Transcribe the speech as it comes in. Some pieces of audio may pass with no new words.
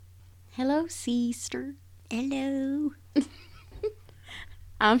Hello, sister. Hello.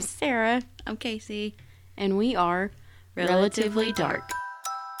 I'm Sarah, I'm Casey. and we are Relatively Dark.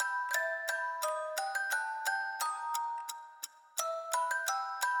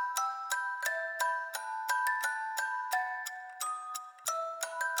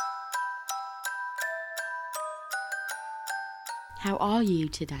 How are you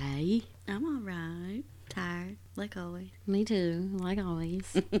today? I'm alright. Tired, like always. Me too, like always.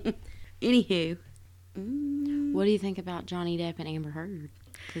 Anywho. What do you think about Johnny Depp and Amber Heard?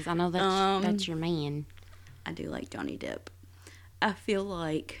 Because I know that's your man. I do like Johnny Depp. I feel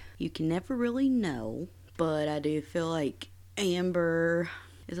like you can never really know, but I do feel like Amber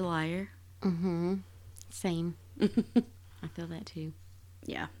is a liar. Mm-hmm. Same. I feel that too.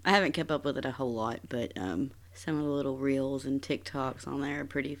 Yeah, I haven't kept up with it a whole lot, but some of the little reels and TikToks on there are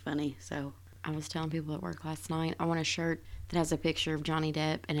pretty funny, so. I was telling people at work last night, I want a shirt that has a picture of Johnny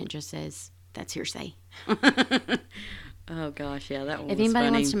Depp and it just says, "That's hearsay." Oh gosh, yeah, that one If was anybody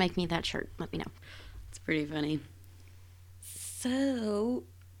funny. wants to make me that shirt, let me know. It's pretty funny. So,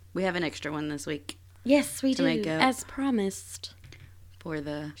 we have an extra one this week Yes, we To do. make up. As promised. for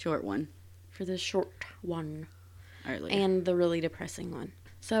the short one. For the short one. Earlier. And the really depressing one.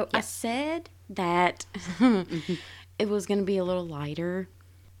 So I Yep. said that it was going to be a little lighter.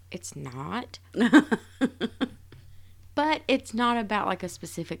 It's not. But it's not about like a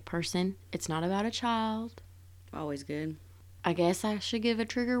specific person. It's not about a child. Always good. I guess I should give a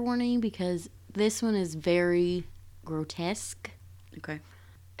trigger warning because this one is very grotesque. Okay.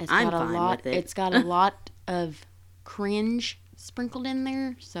 It's got fine a lot. with it. It's got a lot of cringe sprinkled in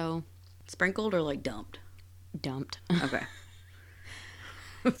there. So Sprinkled or like dumped? dumped. Okay.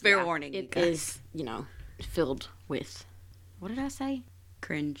 Fair Yeah, warning. It you guys. is, filled with, what did I say?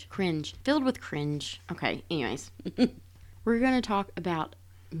 Cringe. Cringe. Filled with cringe. Okay, anyways. We're going to talk about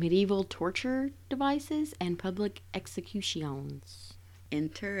medieval torture devices and public executions.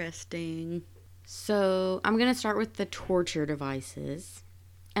 Interesting. So, I'm going to start with the torture devices.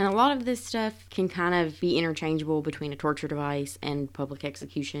 And a lot of this stuff can kind of be interchangeable between a torture device and public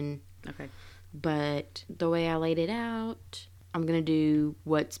execution. Okay. But the way I laid it out, I'm going to do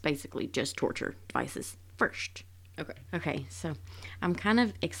what's basically just torture devices first. Okay. Okay, so I'm kind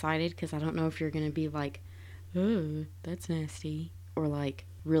of excited because I don't know if you're going to be like, oh, that's nasty, or like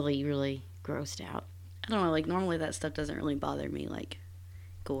really, really grossed out. I don't know, like normally that stuff doesn't really bother me, like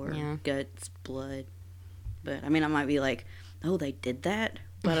gore, Yeah. guts, blood. But I mean, I might be like, oh, they did that?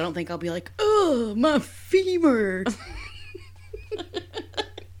 But I don't think I'll be like, oh, my femur.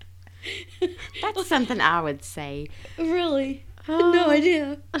 That's something I would say. Really? Oh. No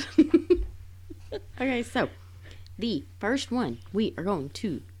idea. Okay, so the first one we are going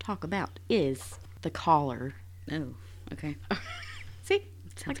to talk about is the collar. Oh, okay. See?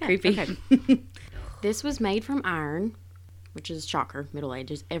 Sounds that. creepy. Okay. This was made from iron, which is shocker, Middle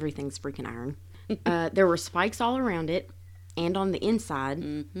Ages. Everything's freaking iron. There were spikes all around it and on the inside,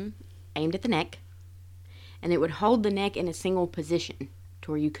 Mm-hmm. aimed at the neck, and it would hold the neck in a single position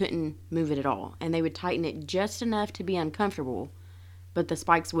to where you couldn't move it at all. And they would tighten it just enough to be uncomfortable, but the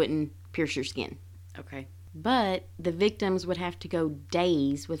spikes wouldn't pierce your skin. Okay. But the victims would have to go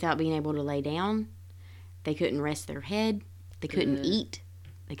days without being able to lay down. They couldn't rest their head. They couldn't Ugh. eat.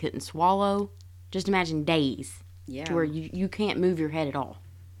 They couldn't swallow. Just imagine days Yeah. to where you can't move your head at all.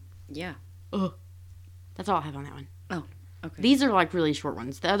 Yeah. That's all I have on that one. Oh, okay. These are like really short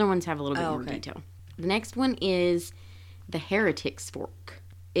ones. The other ones have a little bit Oh, more okay. detail. The next one is the heretic's fork.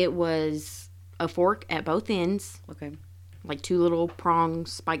 It was a fork at both ends, Okay. like two little prong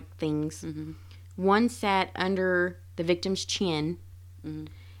spike things. Mm-hmm. One sat under the victim's chin, Mhm.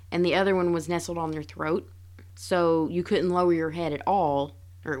 and the other one was nestled on their throat. So you couldn't lower your head at all,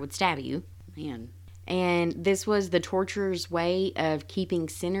 or it would stab you. Man. And this was the torturer's way of keeping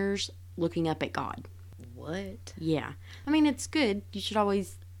sinners looking up at God. What? Yeah. I mean, it's good. You should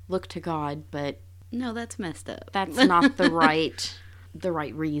always look to God, but No, that's messed up. that's not the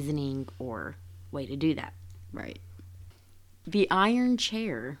right reasoning or way to do that. Right. The iron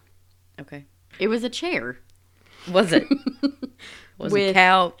chair. Okay. It was a chair. Was it? Was it a With-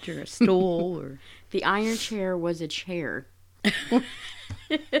 couch or a stool or? The iron chair was a chair.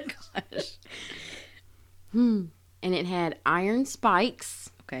 Gosh. And it had iron spikes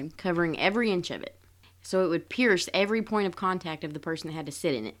Okay. covering every inch of it. So it would pierce every point of contact of the person that had to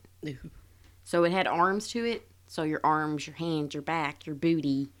sit in it. Ew. So it had arms to it. So your arms, your hands, your back, your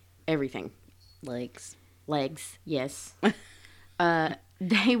booty, everything. Legs. Legs, yes.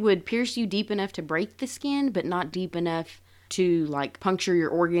 They would pierce you deep enough to break the skin, but not deep enough to like puncture your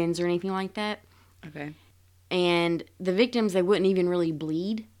organs or anything like that. Okay. And the victims, they wouldn't even really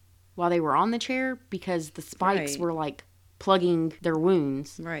bleed while they were on the chair because the spikes Right. were like plugging their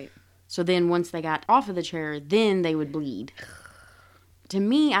wounds. Right. So then once they got off of the chair, then they would bleed. To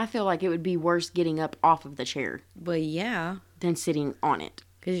me, I feel like it would be worse getting up off of the chair Well, yeah, than sitting on it.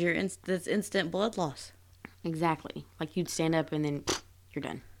 because that's instant blood loss. Exactly. Like you'd stand up and then you're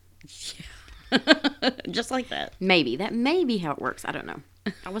done. Just like that. Maybe. That may be how it works. I don't know.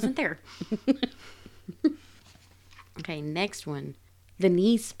 I wasn't there. Okay, next one. The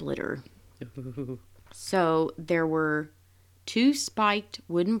knee splitter. So there were 2 spiked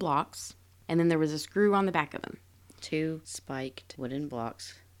wooden blocks, and then there was a screw on the back of them. 2 spiked wooden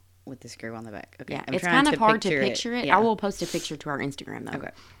blocks with the screw on the back. Okay. Yeah, I'm it's trying kind of hard to picture it. Yeah. I will post a picture to our Instagram, though.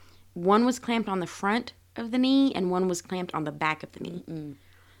 Okay. One was clamped on the front of the knee, and one was clamped on the back of the knee. Mm-mm.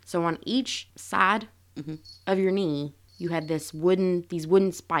 So on each side of your knee, you had these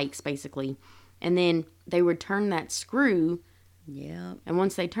wooden spikes, basically. And then they would turn that screw, Yeah. and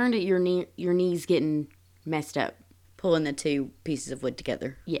once they turned it, your knee's getting messed up. Pulling the 2 pieces of wood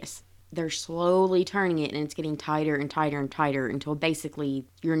together. Yes. They're slowly turning it, and it's getting tighter and tighter and tighter until basically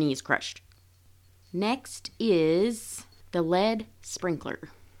your knee is crushed. Next is the lead sprinkler.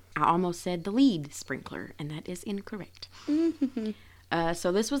 I almost said the lead sprinkler, and that is incorrect.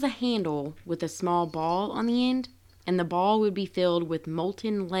 So this was a handle with a small ball on the end, and the ball would be filled with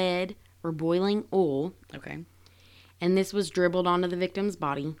molten lead or boiling oil, Okay. and this was dribbled onto the victim's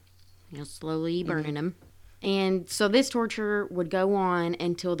body, slowly burning them. And so this torture would go on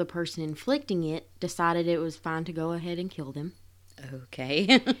until the person inflicting it decided it was fine to go ahead and kill them.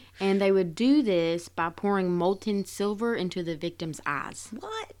 Okay. And they would do this by pouring molten silver into the victim's eyes.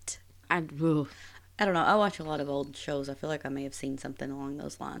 What? Ugh, I don't know. I watch a lot of old shows. I feel like I may have seen something along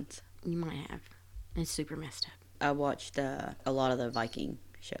those lines. you might have. It's super messed up. I watched a lot of the Viking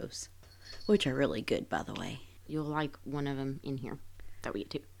shows, which are really good, by the way. You'll like one of them in here that we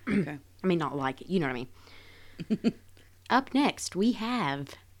get to. Okay. I mean, not like it. You know what I mean. Up next, we have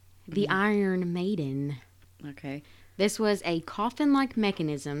the Iron Maiden. Okay. This was a coffin-like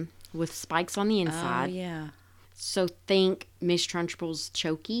mechanism with spikes on the Oh, inside. yeah. So think Miss Trunchbull's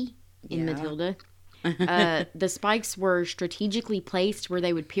Chokey in Yeah. Matilda. The spikes were strategically placed where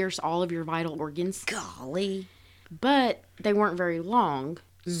they would pierce all of your vital organs, Golly. but they weren't very long.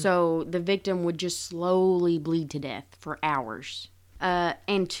 So the victim would just slowly bleed to death for hours.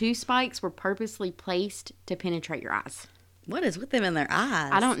 And 2 spikes were purposely placed to penetrate your eyes. What is with them in their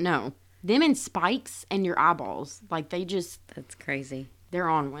eyes? I don't know. Them and spikes and your eyeballs. Like That's crazy. they're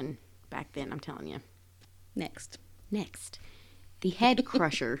on one back then, I'm telling you. Next. Next, the head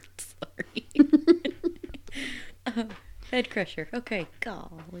crusher. Sorry. Head crusher. Okay.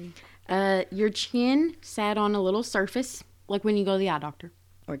 Golly. Your chin sat on a little surface, like when you go to the eye doctor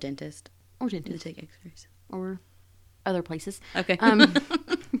Or dentist. or To dentist take x-rays. or other places. Okay.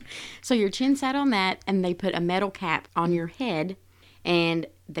 So your chin sat on that, and they put a metal cap on your head, and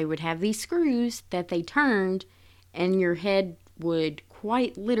they would have these screws that they turned, and your head would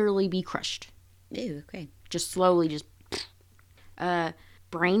quite literally be crushed. Ew, okay. Just slowly, just...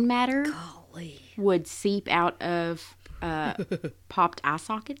 brain matter Golly. would seep out of popped eye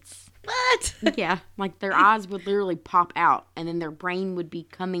sockets. What? Yeah, like their eyes would literally pop out, and then their brain would be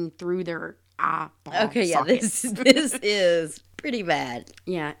coming through their eyeball Okay, yeah, sockets. this is pretty bad.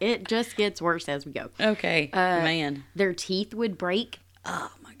 Yeah, it just gets worse as we go. Okay, man. Their teeth would break,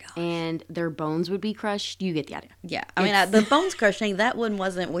 Oh my god. and their bones would be crushed. You get the idea. Yeah, I mean, the bones crushing, that one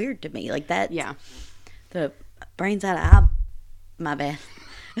wasn't weird to me. Like that. Yeah. The brains out of eye. My bad.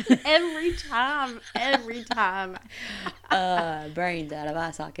 Every time. Brains out of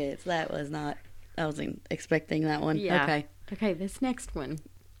eye sockets. That was not. I wasn't expecting that one. Yeah. Okay. Okay, this next one.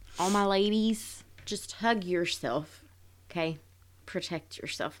 All my ladies, just hug yourself. Okay? Protect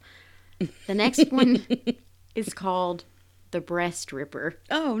yourself. The next one is called the breast ripper.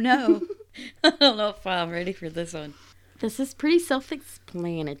 Oh no. I don't know if I'm ready for this one. This is pretty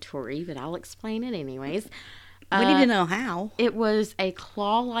self-explanatory, but I'll explain it anyways. We need to know how. It was a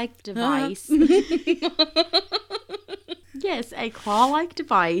claw-like device. Yes, a claw-like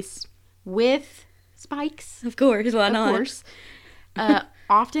device with spikes. Of course, why Of not? course.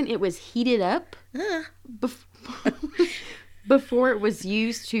 Often it was heated up before it was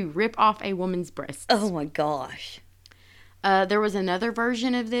used to rip off a woman's breasts. Oh my gosh. There was another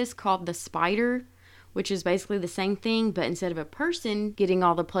version of this called the spider, which is basically the same thing, but instead of a person getting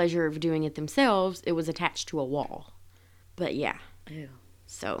all the pleasure of doing it themselves, it was attached to a wall. But yeah, Ew.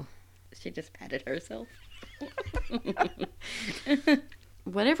 so She just patted herself.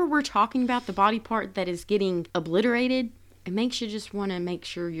 whatever we're talking about, the body part that is getting obliterated, it makes you just want to make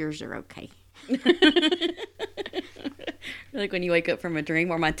sure yours are okay. Like when you wake up from a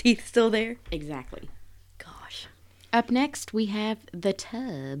dream, are my teeth still there? Exactly. Gosh. Up next, we have the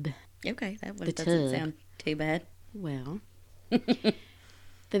tub. Okay, that one The doesn't tub. sound too bad. Well, the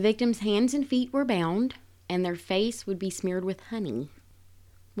victim's hands and feet were bound, and their face would be smeared with honey.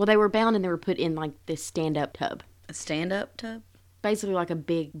 Well, they were bound and they were put in like this stand-up tub. A stand-up tub? Basically like a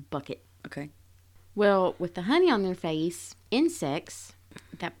big bucket. Okay. Well, with the honey on their face, insects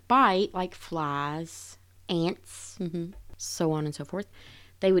that bite, like flies, ants, so on and so forth,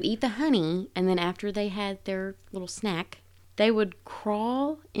 they would eat the honey, and then after they had their little snack, they would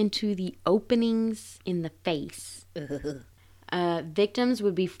crawl into the openings in the face. Victims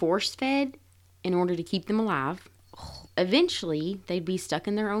would be force-fed in order to keep them alive. Eventually, they'd be stuck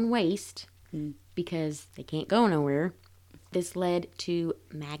in their own waste because they can't go nowhere. This led to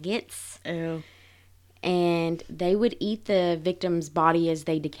maggots. Oh. And they would eat the victim's body as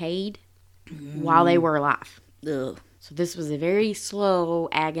they decayed while they were alive. Ugh. So this was a very slow,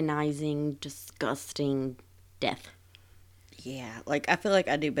 agonizing, disgusting death. Yeah, like I feel like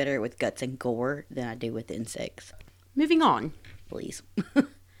I do better with guts and gore than I do with insects. Moving on. Please.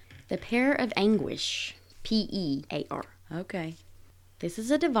 The Pear of Anguish. P-E-A-R. Okay. This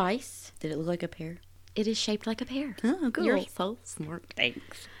is a device. Did it look like a pear? It is shaped like a pear. Oh, cool. You're so smart.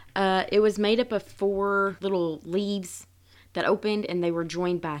 Thanks. It was made up of 4 little leaves that opened, and they were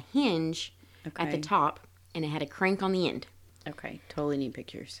joined by a hinge at the top, and it had a crank on the end. Okay, totally need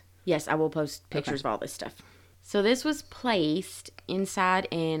pictures. Yes, I will post pictures of all this stuff. So this was placed inside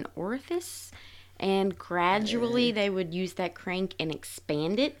an orifice, and gradually they would use that crank and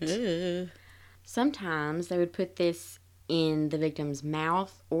expand it. Sometimes they would put this in the victim's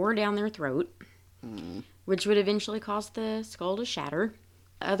mouth or down their throat, which would eventually cause the skull to shatter.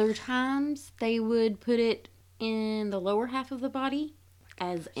 Other times they would put it in the lower half of the body,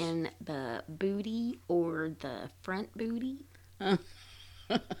 as in the booty or the front booty.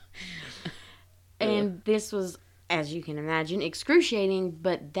 And this was, as you can imagine, excruciating,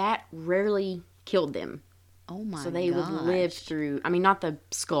 but that rarely killed them. Oh my god. So they would live through, I mean, not the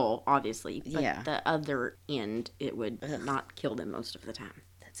skull, obviously, but Yeah. the other end, it would not kill them most of the time.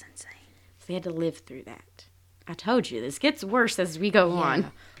 That's insane. So they had to live through that. I told you, this gets worse as we go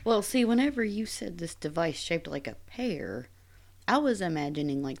on. Well, see, whenever you said this device shaped like a pear, I was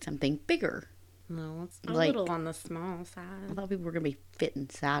imagining like something bigger. No, it's a Like- little on the small I side. thought people were going to be fit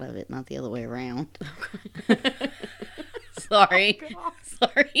inside of it, not the other way around. Sorry.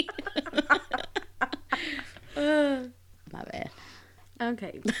 Sorry. My bad.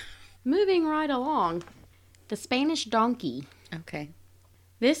 Okay. Moving right along. The Spanish donkey. Okay.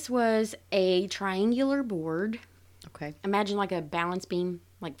 This was a triangular board. Okay. Imagine like a balance beam,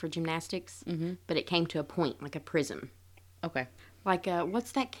 like for gymnastics, but it came to a point, like a prism. Okay. Like,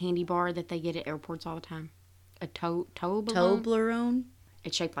 what's that candy bar that they get at airports all the time? A Toblerone? Toblerone?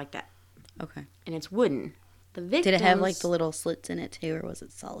 It's shaped like that, Okay. and it's wooden. The victims, Did it have like the little slits in it too, or was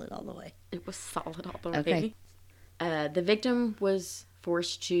it solid all the way? It was solid all the way. Okay. The victim was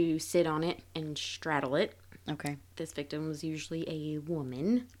forced to sit on it and straddle it. Okay. This victim was usually a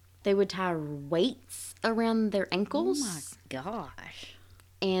woman. They would tie weights around their ankles. Oh my gosh.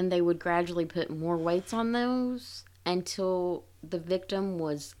 And they would gradually put more weights on those until the victim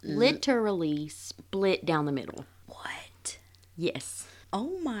was literally split down the middle. What? Yes.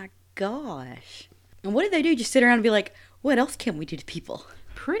 Oh my gosh. And what did they do? Just sit around and be like, what else can we do to people?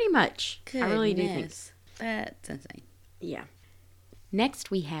 Pretty much. I really do think. Goodness. That's insane. Yeah.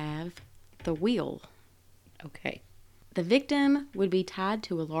 Next we have the wheel. Okay. The victim would be tied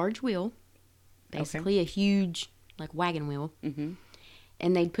to a large wheel, basically a huge, like, wagon wheel. Mm-hmm.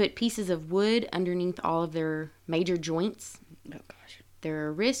 And they'd put pieces of wood underneath all of their major joints. Oh gosh.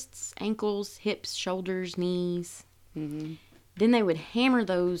 Their wrists, ankles, hips, shoulders, knees. Mm-hmm. Then they would hammer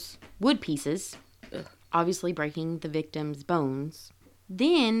those wood pieces, obviously breaking the victim's bones.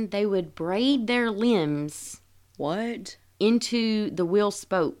 Then they would braid their limbs What? into the wheel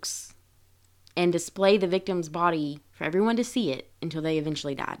spokes and display the victim's body for everyone to see it until they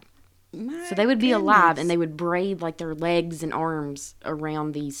eventually died. My So they would be alive, goodness. and they would braid like their legs and arms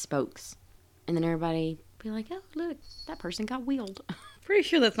around these spokes. And then everybody would be like, oh, look, that person got wheeled. Pretty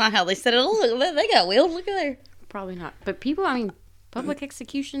sure that's not how they said it. Oh, look, they got wheels. Look at there. Probably not. But people, I mean, public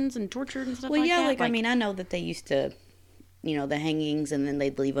executions and torture and stuff Well, like yeah, that. like, I mean, I know that they used to, you know, the hangings, and then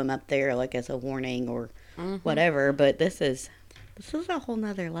they'd leave them up there, like, as a warning or whatever, but this is a whole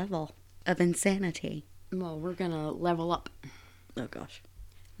nother level of insanity. Well, we're going to level up. Oh, gosh.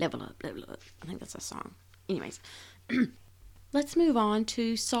 Level up, level up. I think that's a song. Anyways, let's move on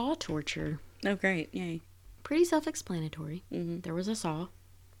to saw torture. Oh, great. Yay. Pretty self-explanatory. Mm-hmm. There was a saw.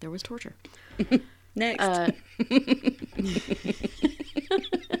 There was torture. Next.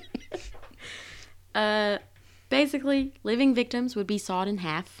 Basically, living victims would be sawed in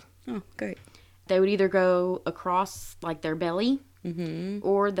half. Oh, great. They would either go across like their belly, Mm-hmm.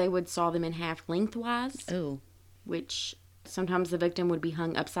 or they would saw them in half lengthwise, Oh, which sometimes the victim would be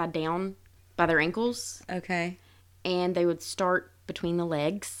hung upside down by their ankles, okay. and they would start between the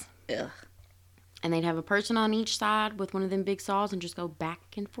legs, Ugh. and they'd have a person on each side with one of them big saws and just go back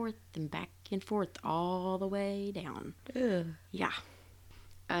and forth all the way down. Ugh. Yeah.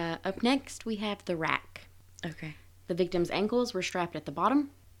 Up next, we have the rack. Okay. The victim's ankles were strapped at the bottom.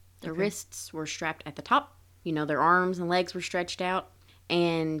 Their Okay. wrists were strapped at the top. You know, their arms and legs were stretched out.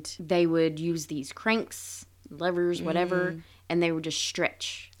 And they would use these cranks, levers, whatever, and they would just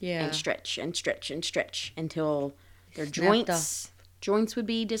stretch Yeah. and stretch and stretch and stretch until their Snapped joints would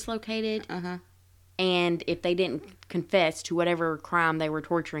be dislocated. Uh-huh. And if they didn't confess to whatever crime they were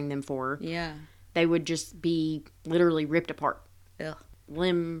torturing them for, Yeah. they would just be literally ripped apart, Ugh.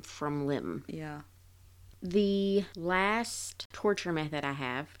 limb from limb. Yeah. The last torture method I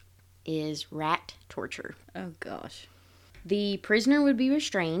have is rat torture. Oh, gosh. The prisoner would be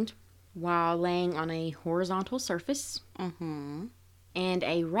restrained while laying on a horizontal surface, Uh-huh. and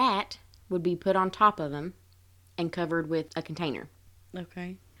a rat would be put on top of him and covered with a container.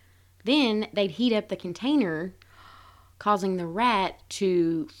 Okay. Then they'd heat up the container, causing the rat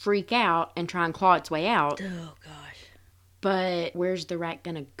to freak out and try and claw its way out. Oh, gosh. But where's the rat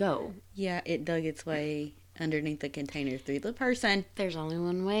gonna go? Yeah, it dug its way underneath the container through the person. There's only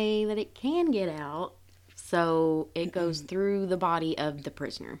one way that it can get out, so it goes through the body of the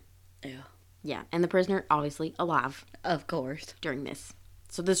prisoner. Yeah. Yeah, and the prisoner obviously alive Of course. during this.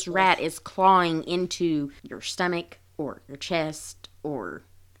 So this rat is clawing into your stomach or your chest or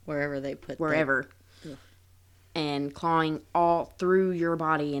Wherever they put wherever, Ugh. and clawing all through your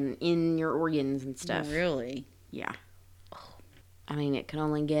body and in your organs and that. stuff. Really? Yeah. I mean, it can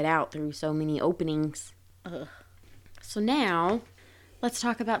only get out through so many openings. Ugh. So now, let's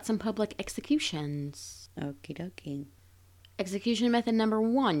talk about some public executions. Okie dokie. Execution method number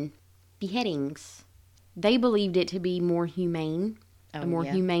 1, beheadings. They believed it to be more humane, a more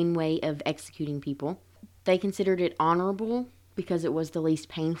humane way of executing people. They considered it honorable because it was the least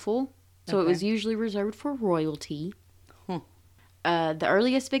painful. So it Okay. was usually reserved for royalty. Huh. The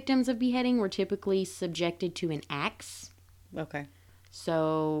earliest victims of beheading were typically subjected to an axe. Okay.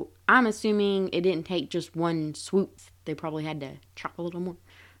 So I'm assuming it didn't take just one swoop. They probably had to chop a little more.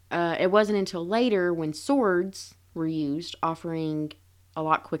 It wasn't until later when swords were used, offering a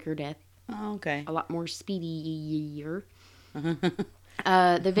lot quicker death, Oh, okay. a lot more speedier.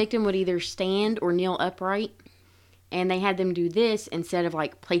 The victim would either stand or kneel upright, and they had them do this instead of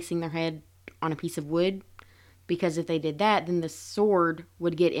like placing their head on a piece of wood, because if they did that, then the sword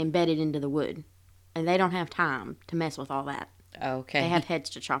would get embedded into the wood, and they don't have time to mess with all that. Okay. They have heads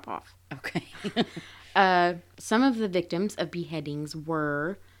to chop off. Okay. Some of the victims of beheadings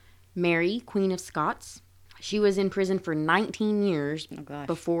were Mary, Queen of Scots. She was in prison for 19 years Oh, gosh.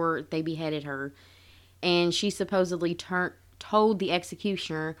 before they beheaded her, and she supposedly told the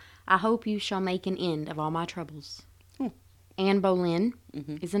executioner, "I hope you shall make an end of all my troubles." Anne Boleyn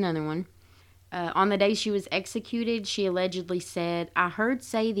is another one. On the day she was executed, she allegedly said, "I heard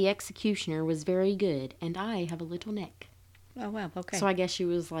say the executioner was very good, and I have a little neck." Oh, wow. Okay. So I guess she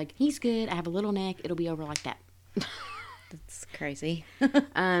was like, "He's good, I have a little neck, it'll be over like that." That's crazy.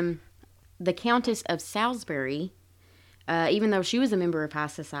 The Countess of Salisbury, even though she was a member of high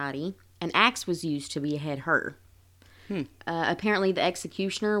society, an axe was used to behead her. Apparently the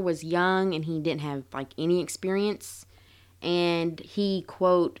executioner was young and he didn't have like any experience, and he,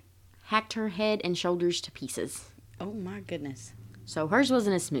 quote, hacked her head and shoulders to pieces. Oh, my goodness. So hers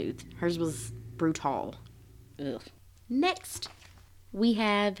wasn't as smooth. Hers was brutal. Ugh. Next, we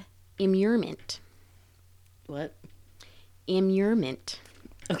have immurement. What? Immurement.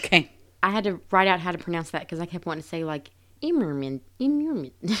 Okay. I had to write out how to pronounce that because I kept wanting to say like immurement.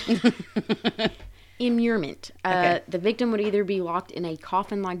 Immurement. Okay. The victim would either be locked in a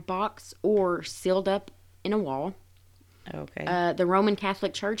coffin-like box or sealed up in a wall. Okay. The Roman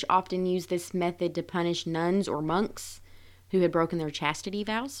Catholic Church often used this method to punish nuns or monks who had broken their chastity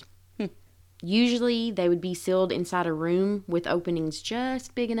vows. Usually, they would be sealed inside a room with openings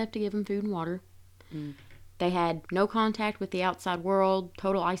just big enough to give them food and water. They had no contact with the outside world,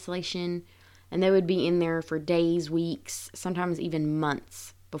 total isolation, and they would be in there for days, weeks, sometimes even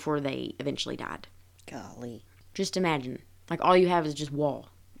months before they eventually died. Golly. Just imagine, like all you have is just wall,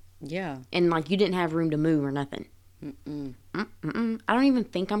 Yeah. and like you didn't have room to move or nothing. Mm-mm. I don't even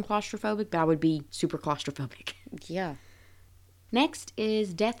think I'm claustrophobic, but I would be super claustrophobic. Yeah. Next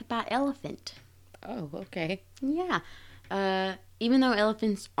is death by elephant. Oh, okay. Yeah. Even though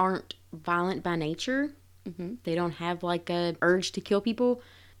elephants aren't violent by nature, they don't have like a urge to kill people,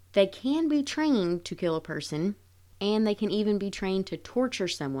 they can be trained to kill a person, and they can even be trained to torture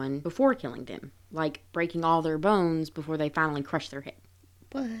someone before killing them, like breaking all their bones before they finally crush their head.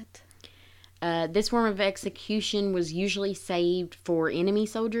 What? This form of execution was usually saved for enemy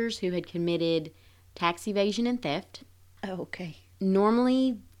soldiers who had committed tax evasion and theft. Oh, okay.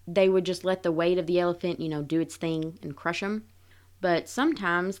 Normally, they would just let the weight of the elephant, do its thing and crush them. But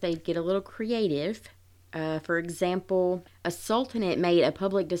sometimes they'd get a little creative. For example, a sultanate made a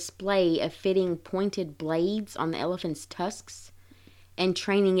public display of fitting pointed blades on the elephant's tusks and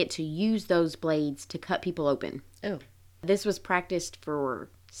training it to use those blades to cut people open. Oh. This was practiced for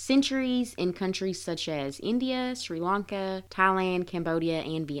centuries in countries such as India, Sri Lanka, Thailand, Cambodia,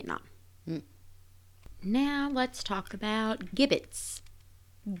 and Vietnam. Now let's talk about gibbets.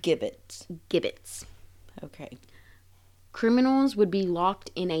 Gibbets. Gibbets. Okay. Criminals would be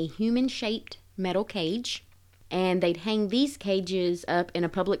locked in a human-shaped metal cage, and they'd hang these cages up in a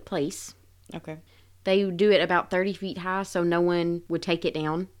public place. Okay. They would do it about 30 feet high so no one would take it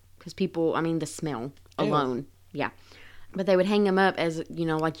down because people, the smell alone. Ew. Yeah. But they would hang them up as,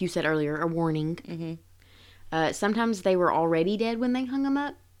 like you said earlier, a warning. Mm-hmm. Sometimes they were already dead when they hung them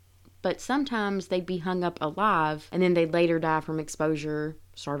up, but sometimes they'd be hung up alive and then they'd later die from exposure,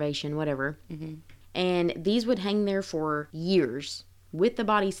 starvation, whatever. Mm-hmm. And these would hang there for years with the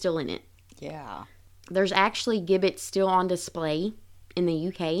body still in it. Yeah. There's actually gibbets still on display in the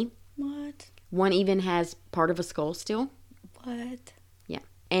UK. What? One even has part of a skull still. What? Yeah.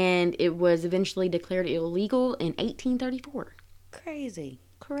 And it was eventually declared illegal in 1834. Crazy.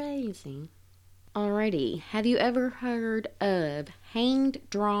 Alrighty. Have you ever heard of hanged,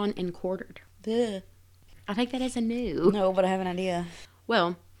 drawn, and quartered? Ugh. I take that as a no. No, but I have an idea.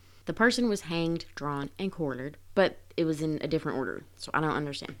 Well, the person was hanged, drawn, and quartered, but it was in a different order, so I don't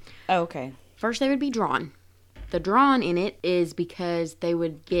understand. Oh, okay. First, they would be drawn. The drawn in it is because they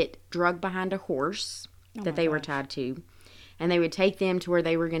would get drugged behind a horse that they were tied to, and they would take them to where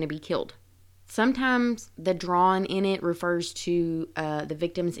they were going to be killed. Sometimes the drawn in it refers to the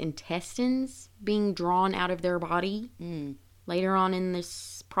victim's intestines being drawn out of their body later on in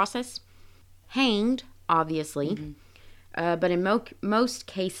this process. Hanged, obviously, but in most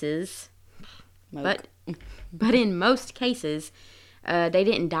cases, but in most cases, they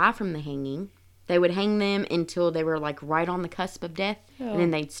didn't die from the hanging. They would hang them until they were like right on the cusp of death, and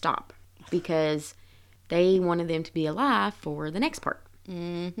then they'd stop because they wanted them to be alive for the next part.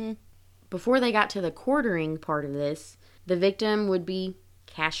 Mm-hmm. Before they got to the quartering part of this, the victim would be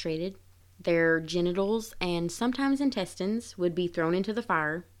castrated. Their genitals and sometimes intestines would be thrown into the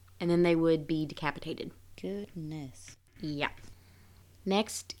fire, and then they would be decapitated. Goodness. Yeah.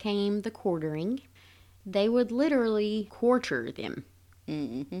 Next came the quartering. They would literally quarter them.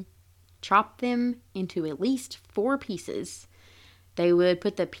 Mm-hmm. Chop them into at least 4 pieces. They would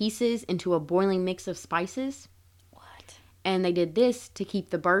put the pieces into a boiling mix of spices. What? And they did this to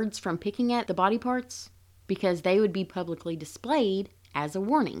keep the birds from picking at the body parts because they would be publicly displayed as a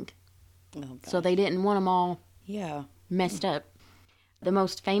warning. Oh, so they didn't want them all messed up. The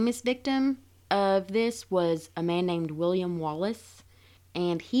most famous victim of this was a man named William Wallace,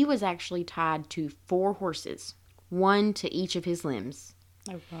 and he was actually tied to 4 horses, 1 to each of his limbs.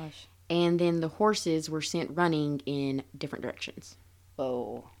 Oh, gosh. And then the horses were sent running in different directions.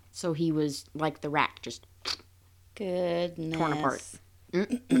 Whoa. So he was like the rat, just goodness. Torn apart.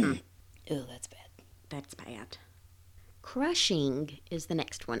 Oh, that's bad. That's bad. Crushing is the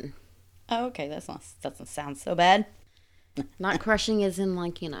next one. Oh, okay. That doesn't sound so bad. Not crushing as in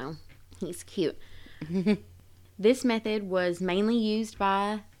like, he's cute. This method was mainly used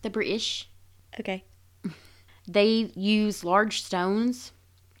by the British. Okay. They used large stones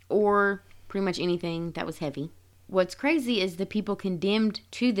or pretty much anything that was heavy. What's crazy is the people condemned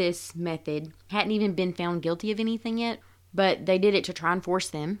to this method hadn't even been found guilty of anything yet, but they did it to try and force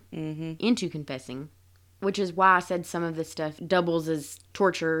them into confessing, which is why I said some of this stuff doubles as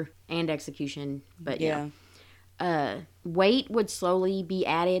torture and execution. But yeah. Weight would slowly be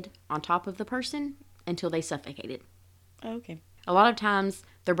added on top of the person until they suffocated. Okay. A lot of times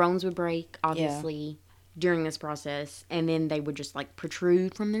their bones would break, obviously, during this process, and then they would just like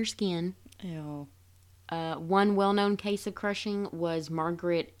protrude from their skin. Ew. One well-known case of crushing was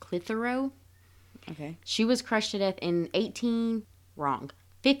Margaret Clitheroe. Okay. She was crushed to death in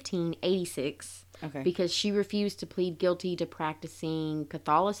 1586 because she refused to plead guilty to practicing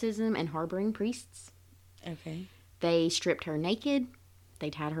Catholicism and harboring priests. Okay. They stripped her naked, they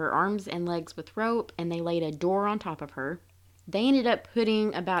tied her arms and legs with rope, and they laid a door on top of her. They ended up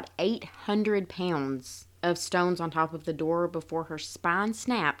putting about 800 pounds of stones on top of the door before her spine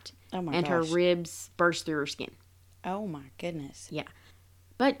snapped Oh my and her gosh. ribs burst through her skin. Oh my goodness. Yeah.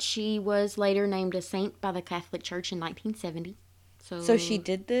 But she was later named a saint by the Catholic Church in 1970. So she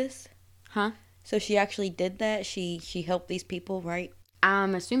did this? Huh? So she actually did that? She helped these people, right?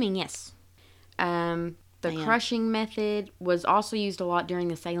 I'm assuming yes. The Man. crushing method was also used a lot during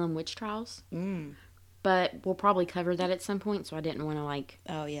the Salem witch trials. Mm. But we'll probably cover that at some point, so I didn't want to,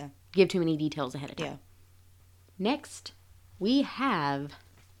 Oh, yeah. give too many details ahead of time. Yeah. Next, we have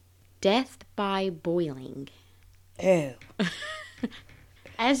death by boiling. Ew.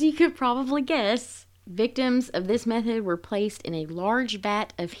 As you could probably guess, victims of this method were placed in a large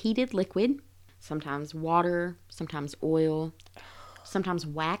vat of heated liquid, sometimes water, sometimes oil, sometimes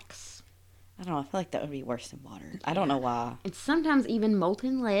wax, I don't know. I feel like that would be worse than water. I don't know why. and sometimes even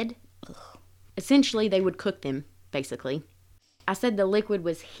molten lead. Essentially, they would cook them, basically. I said the liquid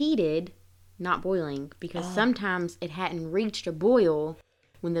was heated, not boiling, because sometimes it hadn't reached a boil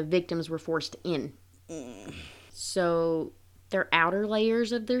when the victims were forced in. So their outer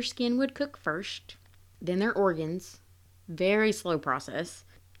layers of their skin would cook first, then their organs. Very slow process.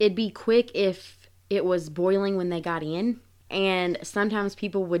 It'd be quick if it was boiling when they got in, and sometimes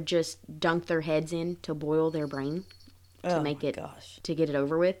people would just dunk their heads in to boil their brain Oh make my it- gosh. to get it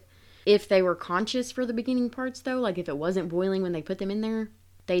over with. If they were conscious for the beginning parts, though, like if it wasn't boiling when they put them in there,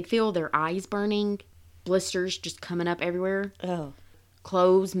 they'd feel their eyes burning, blisters just coming up everywhere, Oh.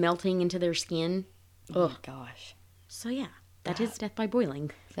 clothes melting into their skin. Oh my gosh. So yeah, that is death by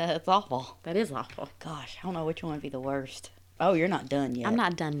boiling. That's awful. That is awful. Gosh, I don't know which one would be the worst. Oh, you're not done yet. I'm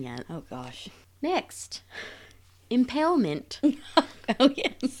not done yet. Oh gosh. Next, impalement. Oh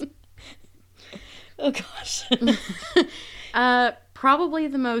yes. Oh gosh. Probably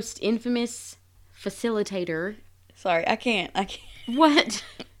the most infamous facilitator. Sorry, I can't. What?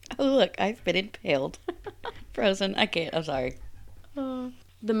 Oh look, I've been impaled. Frozen. I can't. I'm sorry.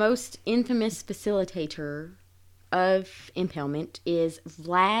 The most infamous facilitator of impalement is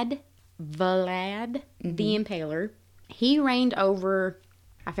Vlad the Impaler. He reigned over,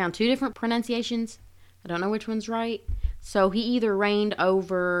 I found two different pronunciations. I don't know which one's right. So he either reigned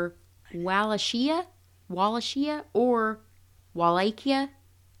over Wallachia or Wallachia.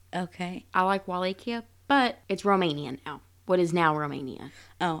 Okay. I like Wallachia, but it's Romania now. What is now Romania?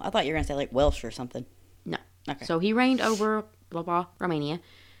 Oh, I thought you were gonna say like Welsh or something. No. Okay. So he reigned over blah blah Romania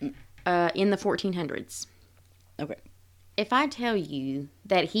in the 1400s. Okay. If I tell you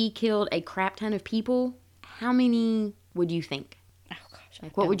that he killed a crap ton of people, how many would you think? Oh gosh.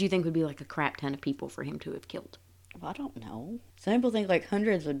 Like, what would you think would be like a crap ton of people for him to have killed? Well, I don't know. Some people think like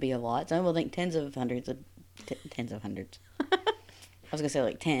hundreds would be a lot. Some people think tens of hundreds. Tens of hundreds. I was gonna say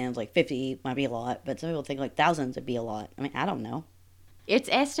like tens, like 50 might be a lot, but some people think like thousands would be a lot. I mean, I don't know. It's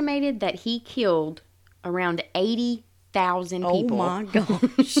estimated that he killed around 80,000 people. Oh my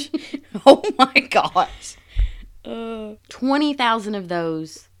gosh. Oh my gosh. 20,000 of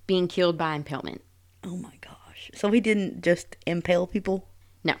those being killed by impalement. Oh my gosh. So he didn't just impale people?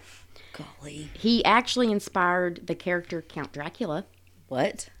 No. Golly. He actually inspired the character Count Dracula.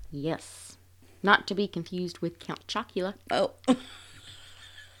 What? Yes. Not to be confused with Count Chocula. Oh.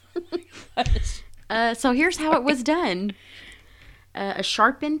 So here's how it was done. A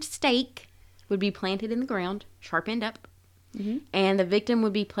sharpened stake would be planted in the ground, sharpened up, and the victim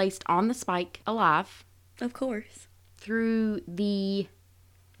would be placed on the spike alive Of course. through the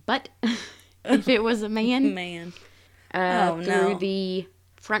butt, if it was a man, Man. through no. the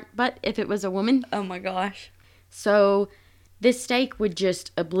front butt, if it was a woman. Oh my gosh. So this stake would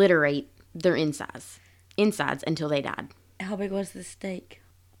just obliterate their insides until they died. How big was the steak?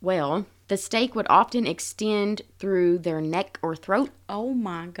 Well, the stake would often extend through their neck or throat Oh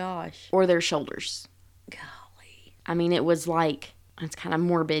my gosh. or their shoulders. Golly. I mean, it was like, it's kind of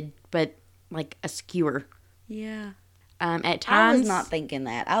morbid, but like a skewer. Yeah. At I times, was not thinking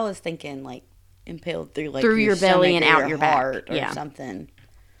that. I was thinking like impaled through like Through your belly stomach and or out your back. heart or Yeah. something.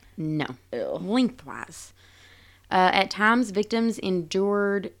 no, Ew. lengthwise. At times, victims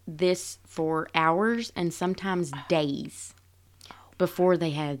endured this for hours and sometimes days before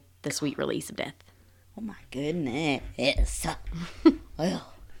they had the sweet release of death. Oh my goodness. Yes.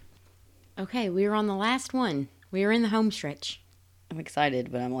 Well, Okay, we are on the last one. We are in the home stretch. I'm excited,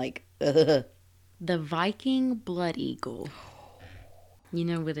 but I'm like, ugh. The Viking Blood Eagle. You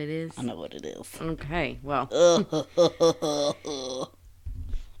know what it is? I know what it is. Okay, well, Ugh.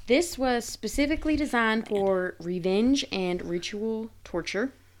 this was specifically designed for revenge and ritual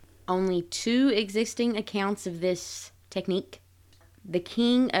torture. Only two existing accounts of this technique. The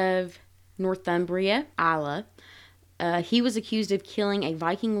king of Northumbria, Isla, He was accused of killing a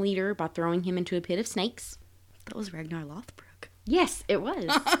Viking leader by throwing him into a pit of snakes. That was Ragnar Lothbrok. Yes, it was.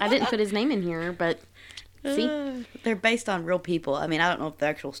 I didn't put his name in here, but see? They're based on real people. I mean, I don't know if the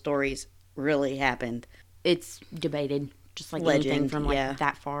actual stories really happened. It's debated, just like Legend, anything from like yeah.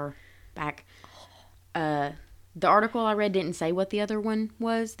 that far back. The article I read didn't say what the other one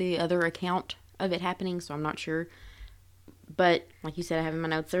was, the other account of it happening, so I'm not sure. But like you said, I have in my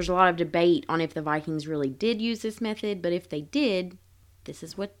notes, there's a lot of debate on if the Vikings really did use this method, but if they did, this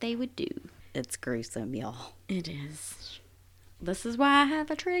is what they would do. It's gruesome, y'all. It is. This is why I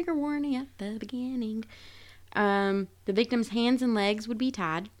have a trigger warning at the beginning. The victim's hands and legs would be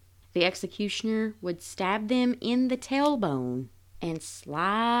tied. The executioner would stab them in the tailbone and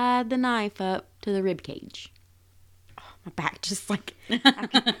slide the knife up to the rib cage. Oh, my back just like, I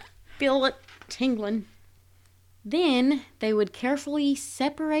can feel it tingling. Then they would carefully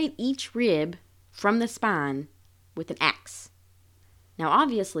separate each rib from the spine with an axe. Now,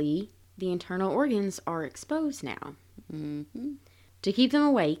 obviously, the internal organs are exposed now. Mm-hmm. To keep them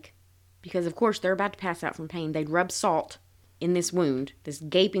awake, because of course they're about to pass out from pain, they'd rub salt in this wound, this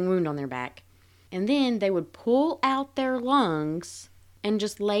gaping wound on their back. And then they would pull out their lungs and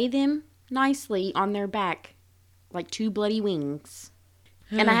just lay them nicely on their back like two bloody wings.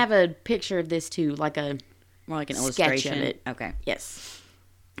 And I have a picture of this too, like a More like an sketch illustration. of it. Okay. Yes.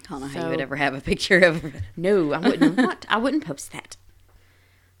 I don't know how So- you would ever have a picture of it. No, I wouldn't want. I wouldn't post that.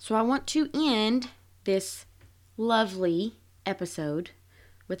 So I want to end this lovely episode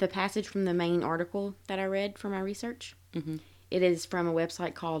with a passage from the main article that I read for my research. Mhm. It is from a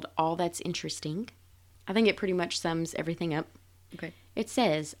website called All That's Interesting. I think it pretty much sums everything up. Okay. It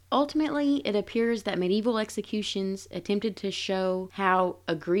says, ultimately, it appears that medieval executions attempted to show how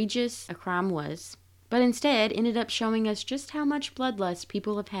egregious a crime was, but instead ended up showing us just how much bloodlust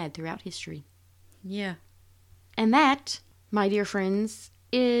people have had throughout history. Yeah. And that, my dear friends,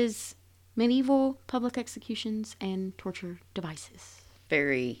 is medieval public executions and torture devices.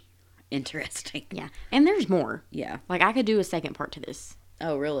 Very interesting. Yeah. And there's more. Yeah. Like, I could do a second part to this.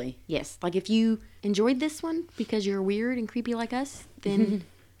 Oh, really? Yes. Like, if you enjoyed this one because you're weird and creepy like us, then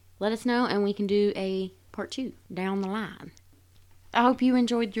let us know and we can do a part 2 down the line. I hope you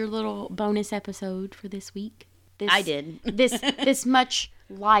enjoyed your little bonus episode for this week. I did. This much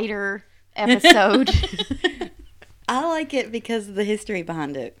lighter episode. I like it because of the history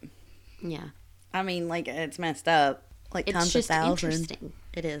behind it. Yeah. I mean, like, it's messed up. Like, It's tons of just thousands. interesting.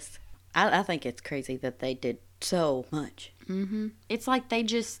 It is. I think it's crazy that they did so much. Mm-hmm. It's like they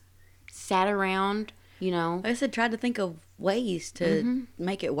just sat around, you know. Like I said, tried to think of ways to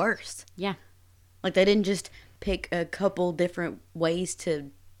make it worse. Yeah. Like, they didn't just pick a couple different ways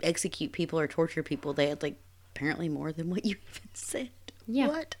to execute people or torture people. They had, like, apparently more than what you even said. Yeah.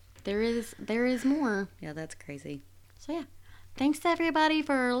 What? There is more. Yeah, that's crazy. So yeah. Thanks to everybody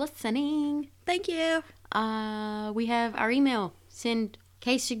for listening. Thank you. We have our email. Send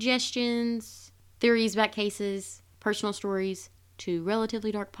case suggestions, theories about cases, personal stories to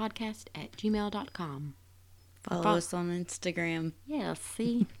relativelydarkpodcast@gmail.com. Follow us on Instagram. Yeah,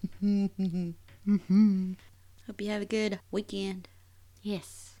 see? Hope you have a good weekend.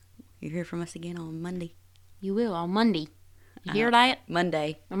 Yes. You'll hear from us again on Monday. You will on Monday. You hear that?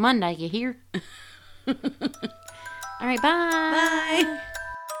 Monday. On Monday, you hear? All right, bye. Bye.